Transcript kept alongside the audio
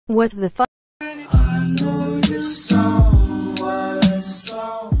What the fuck? I know your song was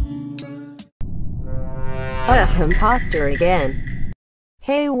song. Ugh, imposter again.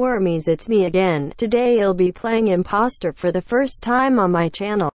 Hey wormies, it's me again. Today I'll be playing imposter for the first time on my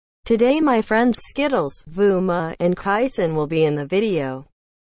channel. Today my friends Skittles, Vuma, and Kaisen will be in the video.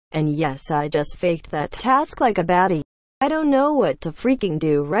 And yes, I just faked that task like a baddie. I don't know what to freaking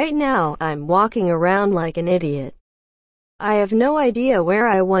do right now. I'm walking around like an idiot. I have no idea where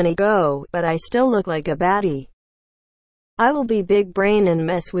I want to go, but I still look like a baddie. I will be big brain and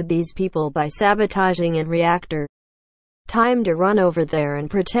mess with these people by sabotaging a reactor. Time to run over there and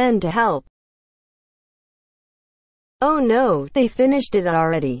pretend to help. Oh no, they finished it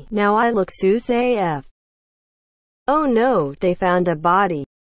already. Now I look sus AF. Oh no, they found a body.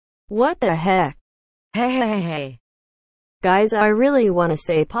 What the heck? Hey. Guys, I really want to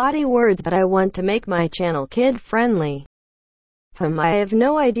say potty words, but I want to make my channel kid-friendly. I have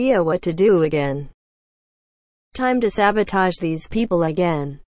no idea what to do again. Time to sabotage these people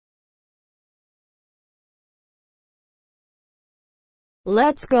again.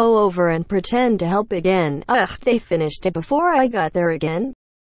 Let's go over and pretend to help again. Ugh, they finished it before I got there again.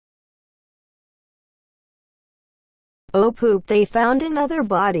 Oh poop, they found another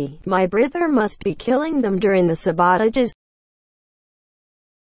body. My brother must be killing them during the sabotages.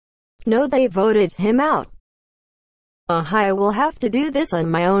 No, they voted him out. I will have to do this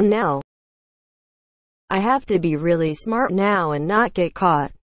on my own now. I have to be really smart now and not get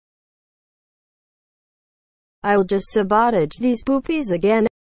caught. I'll just sabotage these poopies again.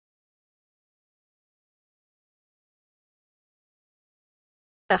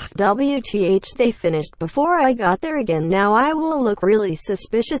 Ugh, WTH, they finished before I got there again. Now I will look really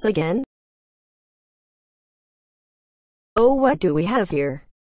suspicious again. Oh, what do we have here?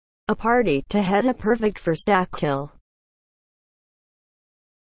 A party to head, a perfect for stack kill.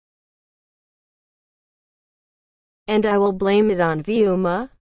 And I will blame it on Vuma.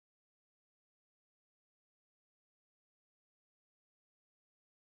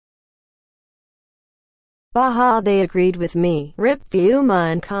 Baha, they agreed with me. Rip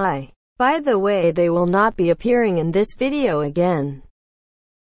Vuma and Kai. By the way, they will not be appearing in this video again.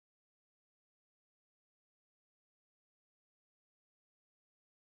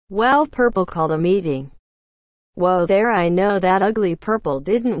 Well, Purple called a meeting. Whoa there, I know that ugly Purple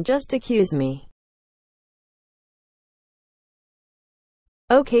didn't just accuse me.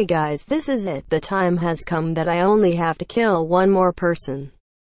 Okay guys, this is it. The time has come that I only have to kill one more person.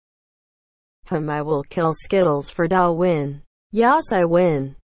 I will kill Skittles for da win. Yes, I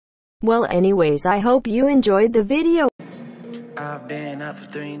win. Well anyways, I hope you enjoyed the video. I've been up for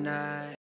 3 nights.